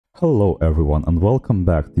Hello everyone and welcome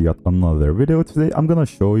back to yet another video. Today I'm gonna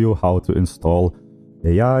show you how to install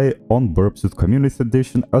AI on Burp Community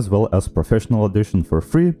Edition as well as Professional Edition for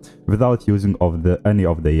free without using any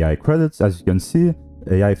of the AI credits. As you can see,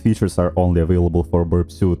 AI features are only available for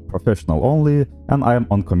Burp Professional only, and I am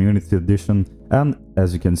on Community Edition. And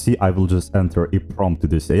as you can see, I will just enter a prompt to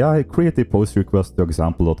this AI, create a post request to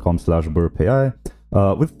example.com/burpai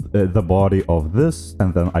with the body of this,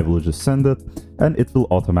 and then I will just send it, and it will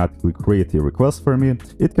automatically create a request for me.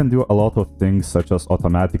 It can do a lot of things, such as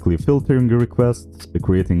automatically filtering requests,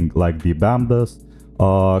 creating like the BAM does,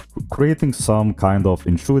 creating some kind of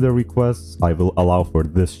intruder requests. I will allow for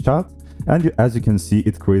this chat. And as you can see,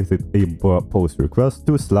 it created a post request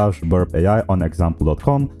to /burpai on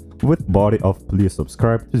example.com with body of please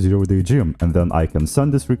subscribe to 0-day gym, and then I can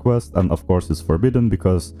send this request, and of course it's forbidden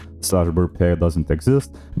because /burpai doesn't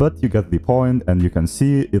exist, but you get the point. And you can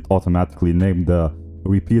see it automatically named the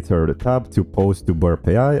repeater tab to post to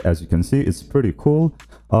burpai. As you can see, it's pretty cool,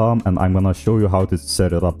 and I'm gonna show you how to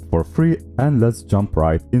set it up for free, and let's jump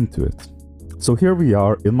right into it. So here we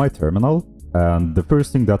are in my terminal, and the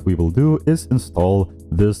first thing that we will do is install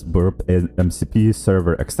this Burp MCP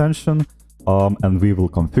server extension, and we will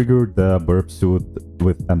configure the Burp suite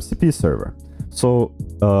with MCP server. So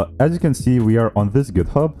as you can see, we are on this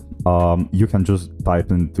GitHub. You can just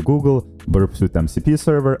type into Google Burp suite MCP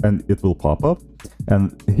server and it will pop up.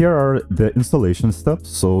 And here are the installation steps.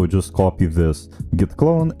 So just copy this git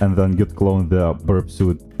clone and then git clone the Burp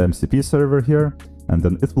suite MCP server here. And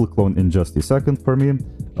then it will clone in just a second for me.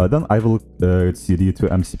 Then I will cd to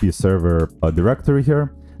MCP server directory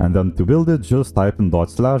here. And then to build it, just type in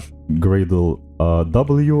 /gradle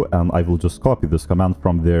w, and I will just copy this command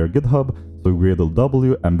from their GitHub. So gradle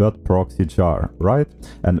w embed proxy jar, right?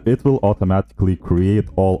 And it will automatically create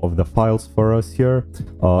all of the files for us here.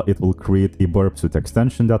 It will create a Burp suite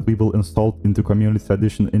extension that we will install into Community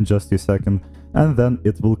Edition in just a second. And then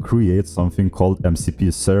it will create something called MCP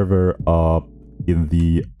server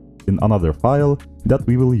in another file that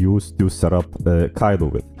we will use to set up Kaido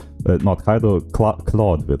with. Not Kaido,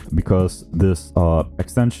 Claude with, because this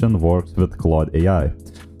extension works with Claude AI.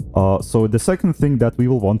 So the second thing that we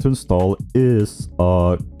will want to install is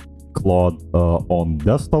Claude on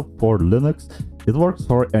desktop for Linux. It works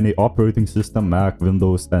for any operating system, Mac,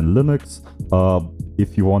 Windows, and Linux.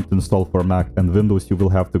 If you want to install for Mac and Windows, you will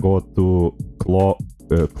have to go to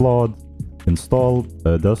Claude, install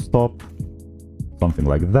desktop, something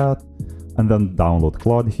like that, and then download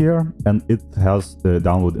Claude here. And it has the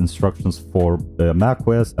download instructions for Mac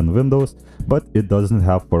OS and Windows, but it doesn't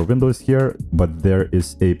have for Windows here. But there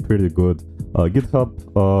is a pretty good GitHub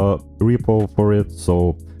repo for it.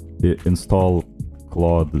 So install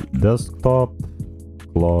Claude desktop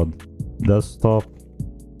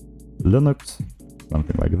Linux,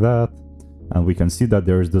 something like that. And we can see that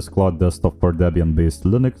there is this Claude desktop for Debian based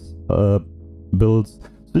Linux builds.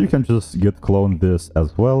 So you can just git clone this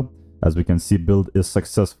as well. As we can see, build is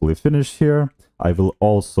successfully finished here. I will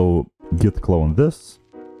also git clone this.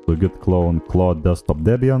 So git clone Claude desktop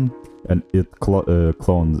Debian, and it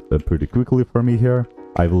cloned pretty quickly for me here.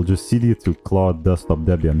 I will just cd to Claude desktop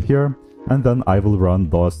Debian here, and then I will run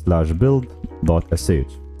 /build.sh,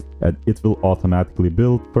 and it will automatically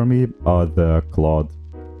build for me the Claude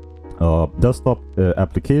desktop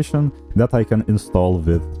application that I can install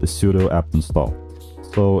with sudo apt install.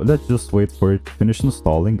 So let's just wait for it to finish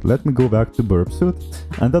installing. Let me go back to Burp suite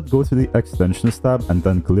and then go to the extensions tab and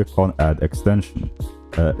then click on add extension.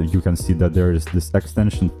 You can see that there is this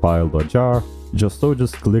extension file.jar. Just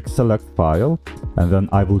click select file, and then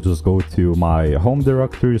I will just go to my home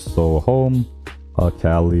directory. So home,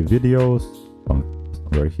 Kali videos,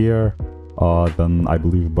 somewhere here. Then I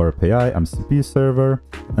believe burpai MCP server.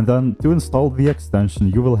 And then to install the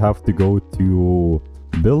extension, you will have to go to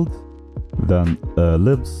build, then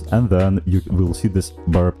libs, and then you will see this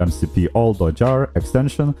burp mcp all.jar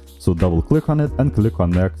extension. So double click on it and click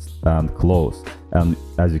on next and close. And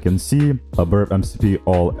as you can see, a burp mcp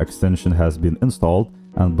all extension has been installed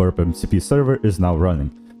and burp mcp server is now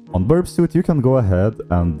running. On Burp suite, you can go ahead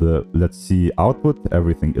and let's see output.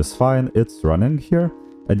 Everything is fine, it's running here,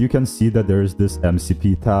 and you can see that there is this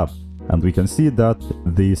mcp tab. And we can see that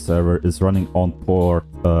the server is running on port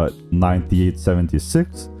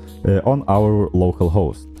 9876 on our local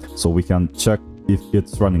host. So we can check if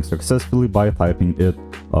it's running successfully by typing in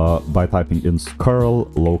curl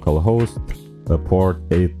localhost port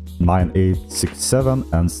 9867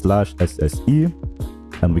 and /sse.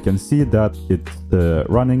 And we can see that it's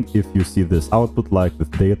running. If you see this output like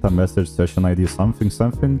with data, message, session ID, something,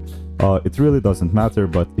 it really doesn't matter,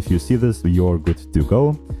 but if you see this, you're good to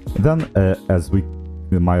go. Then as we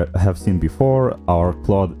we might have seen before, our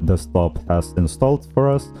Claude desktop has installed for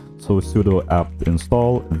us. So sudo apt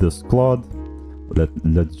install this Claude.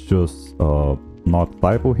 Let's just not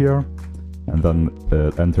typo here, and then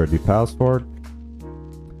enter the password.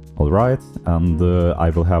 Alright, and I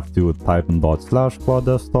will have to type in /Claude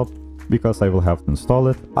desktop because I will have to install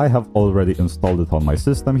it. I have already installed it on my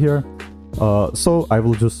system here. So I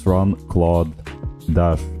will just run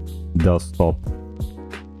claude-desktop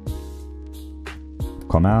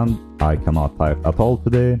command. I cannot type at all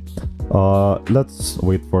today. Let's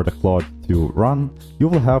wait for the Claude to run. You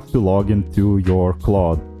will have to log into your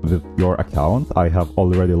Claude with your account. I have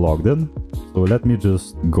already logged in. So let me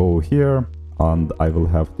just go here, and I will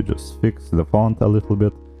have to just fix the font a little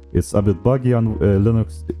bit. It's a bit buggy on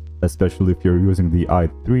Linux, especially if you're using the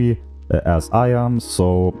i3 as I am.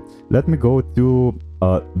 So let me go to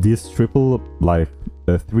these triple, like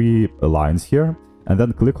 3 lines here, and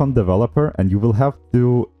then click on developer, and you will have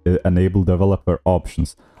to enable developer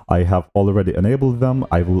options. I have already enabled them.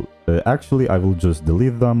 I will actually I will just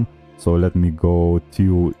delete them. So let me go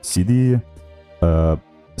to cd /config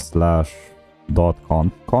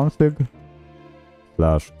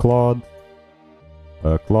 /Claude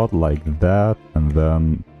Claude like that, and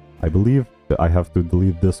then I believe I have to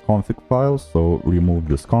delete this config file, so remove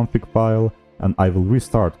this config file, and I will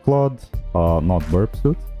restart Claude, not Burp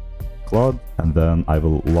suite, Claude, and then I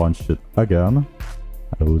will launch it again.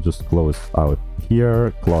 I will just close out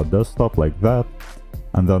here, Claude desktop like that,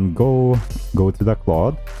 and then go to the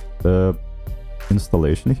Claude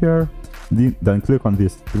installation here. Then click on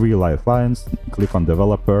these 3 lifelines, click on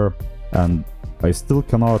developer, and I still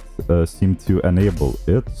cannot seem to enable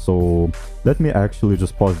it. So let me actually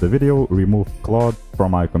just pause the video, remove Claude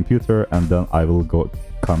from my computer, and then I will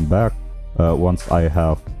come back once I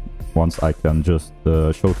can just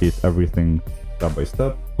showcase everything step by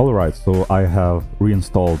step. Alright, so I have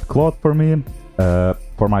reinstalled Claude for me,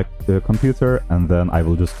 for my computer, and then I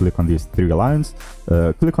will just click on these 3 lines,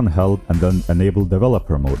 click on help, and then enable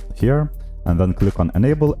developer mode here, and then click on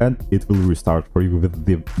enable, and it will restart for you with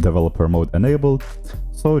the developer mode enabled.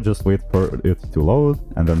 So just wait for it to load,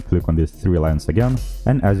 and then click on these 3 lines again,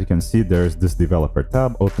 and as you can see, there's this developer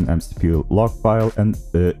tab, open MCP log file, and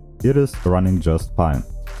it is running just fine.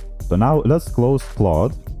 So now let's close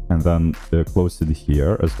Claude, and then close it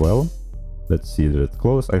here as well. Let's see, did it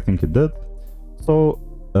close? I think it did. So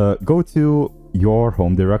go to your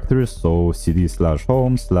home directory, so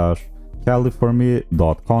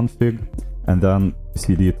cd/home/califorme.config, and then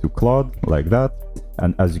cd to Claude like that.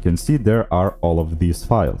 And as you can see, there are all of these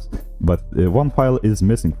files, but one file is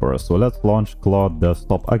missing for us. So let's launch Claude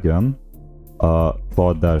desktop again,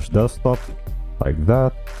 Claude-desktop like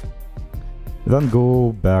that. Then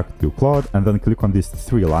go back to Claude, and then click on these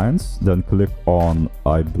 3 lines, then click on,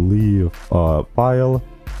 I believe, file,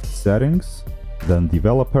 settings, then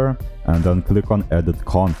developer, and then click on edit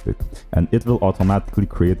config, and it will automatically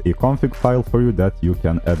create a config file for you that you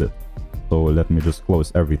can edit. So let me just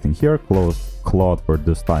close everything here, close Claude for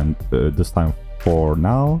this time for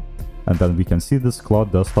now, and then we can see this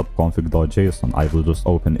Claude desktop config.json. I will just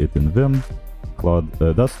open it in Vim, Claude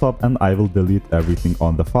desktop, and I will delete everything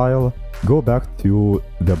on the file. Go back to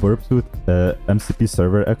the Burp suite MCP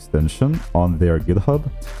server extension on their GitHub,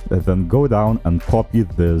 and then go down and copy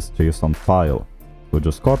this JSON file. So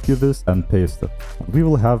just copy this and paste it. We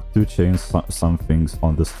will have to change some things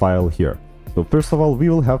on this file here. So first of all, we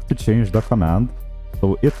will have to change the command.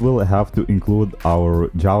 So it will have to include our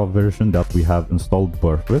Java version that we have installed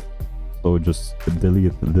Burp with. So just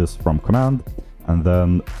delete this from command, and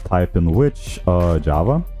then type in which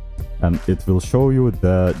Java, and it will show you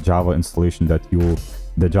the Java installation that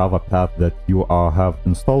the Java path that you have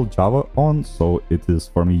installed Java on. So it is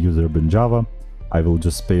for me user bin Java. I will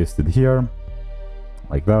just paste it here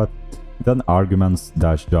like that. Then arguments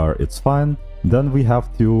 -jar, it's fine. Then we have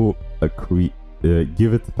to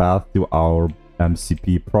give it path to our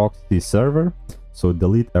MCP proxy server. So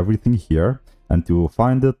delete everything here, and to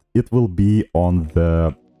find it, it will be on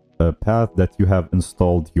the path that you have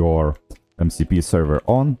installed your MCP server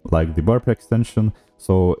on, like the Burp extension.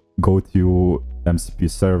 So go to MCP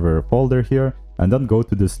server folder here, and then go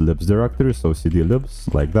to this libs directory, so cd libs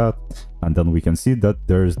like that, and then we can see that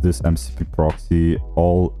there's this MCP proxy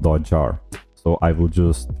all.jar. So I will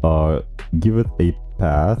just give it a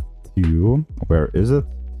path to, where is it?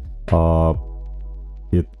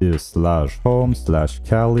 It is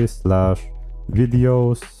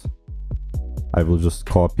 /home/cali/videos. I will just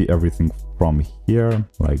copy everything from here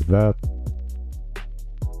like that,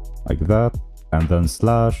 and then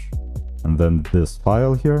slash, and then this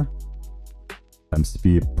file here,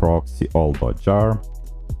 MCP proxy all.jar,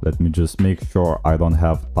 Let me just make sure I don't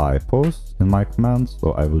have typos in my commands.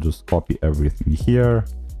 So I will just copy everything here.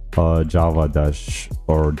 Java dash,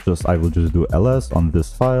 or just I will just do ls on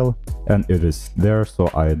this file, and it is there, so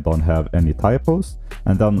I don't have any typos.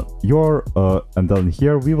 And then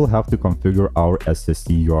here we will have to configure our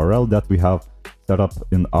SSE URL that we have set up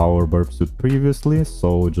in our burp suite previously.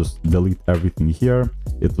 So just delete everything here.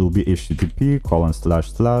 It will be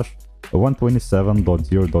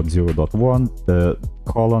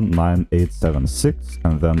http://127.0.0.1:9876,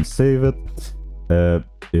 and then save it.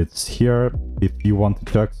 It's here if you want to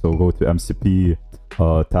check, so go to MCP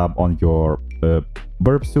tab on your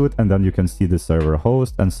burp suite, and then you can see the server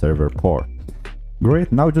host and server port. Great,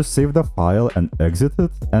 now just save the file and exit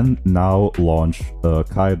it, and now launch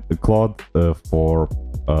Claude for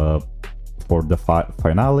the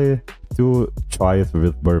finale to try it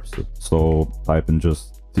with burp suite. So type in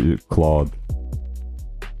just Claude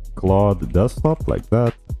desktop like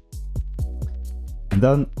that, and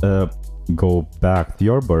then go back to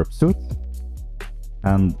your burp suite,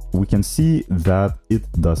 and we can see that it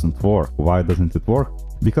doesn't work. Why doesn't it work?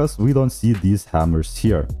 Because we don't see these hammers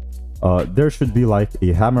here. There should be like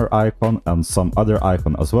a hammer icon and some other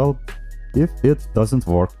icon as well. If it doesn't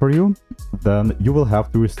work for you, then you will have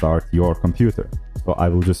to restart your computer. So I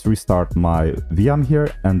will just restart my VM here,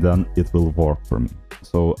 and then it will work for me.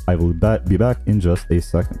 So I will be back in just a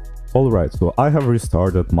second. Alright, so I have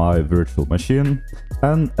restarted my virtual machine,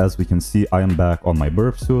 and as we can see, I am back on my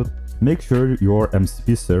burp suite. Make sure your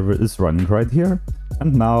MCP server is running right here.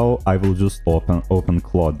 And now I will just open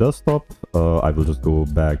Claude desktop. I will just go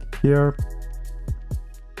back here,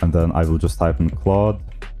 and then I will just type in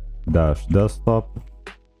Claude-desktop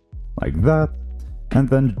like that, and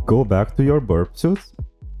then go back to your burp suite.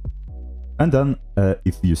 And then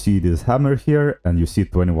if you see this hammer here and you see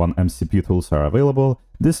 21 MCP tools are available,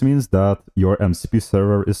 this means that your MCP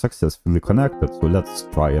server is successfully connected. So let's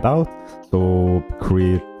try it out. So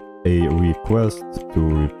create a request to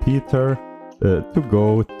repeater to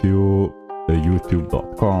go to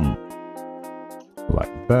youtube.com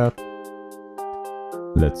like that.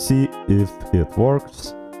 Let's see if it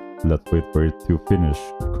works. Let's wait for it to finish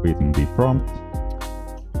creating the prompt,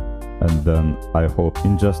 and then I hope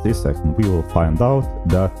in just a second we will find out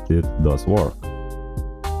that it does work.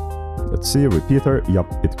 Let's see, repeater.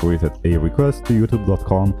 Yep, it created a request to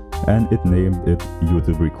youtube.com and it named it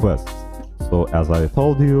YouTube requests. So as I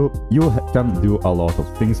told you, you can do a lot of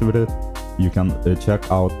things with it. You can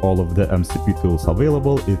check out all of the MCP tools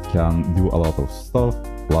available. It can do a lot of stuff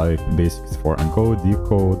like basics for encode,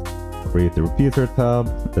 decode, create a repeater tab.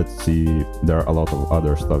 Let's see, there are a lot of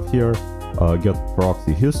other stuff here. Get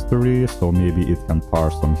proxy history, so maybe it can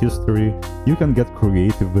parse some history. You can get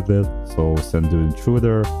creative with it, so send to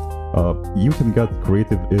intruder. You can get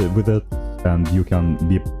creative with it, and you can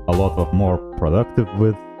be a lot of more productive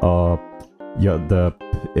with the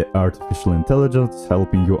artificial intelligence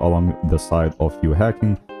helping you along the side of you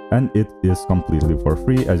hacking, and it is completely for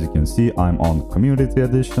free. As you can see, I'm on community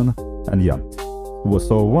edition, and yeah.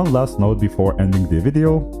 So one last note before ending the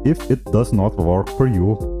video: if it does not work for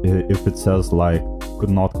you, if it says like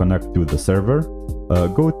could not connect to the server,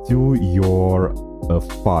 go to your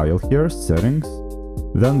file here, settings,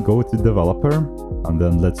 then go to developer, and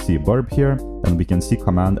then let's see burp here, and we can see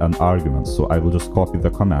command and arguments. So I will just copy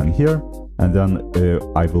the command here, and then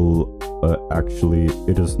I will actually,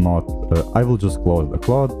 it is not, I will just close the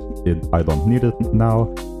Claude. I don't need it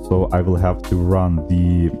now, so I will have to run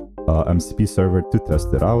the MCP server to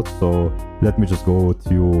test it out. So let me just go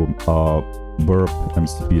to burp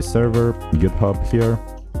MCP server, GitHub here,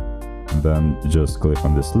 and then just click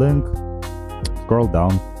on this link, scroll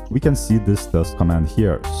down. We can see this test command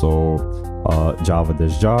here. So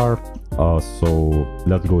java-jar. So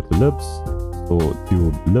let's go to libs. So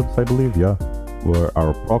to libs, I believe, yeah, where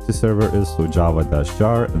our proxy server is. So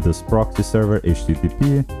java-jar, this proxy server,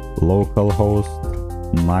 HTTP localhost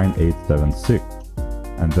 9876.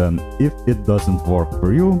 And then if it doesn't work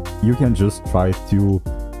for you, you can just try to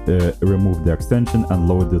remove the extension and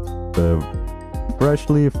load it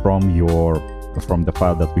freshly from the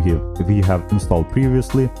file that we have installed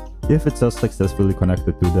previously. If it says successfully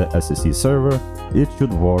connected to the SSE server, it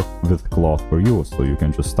should work with Claude for you. So you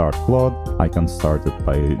can just start Claude. I can start it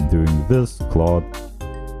by doing this, Claude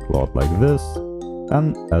like this.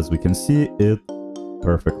 And as we can see, it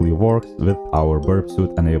perfectly works with our burp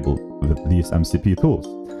suite enabled with these MCP tools.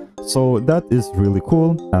 So that is really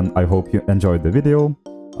cool, and I hope you enjoyed the video.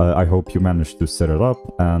 I hope you managed to set it up,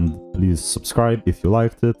 and please subscribe if you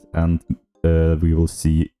liked it, and we will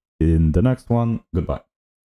see in the next one. Goodbye.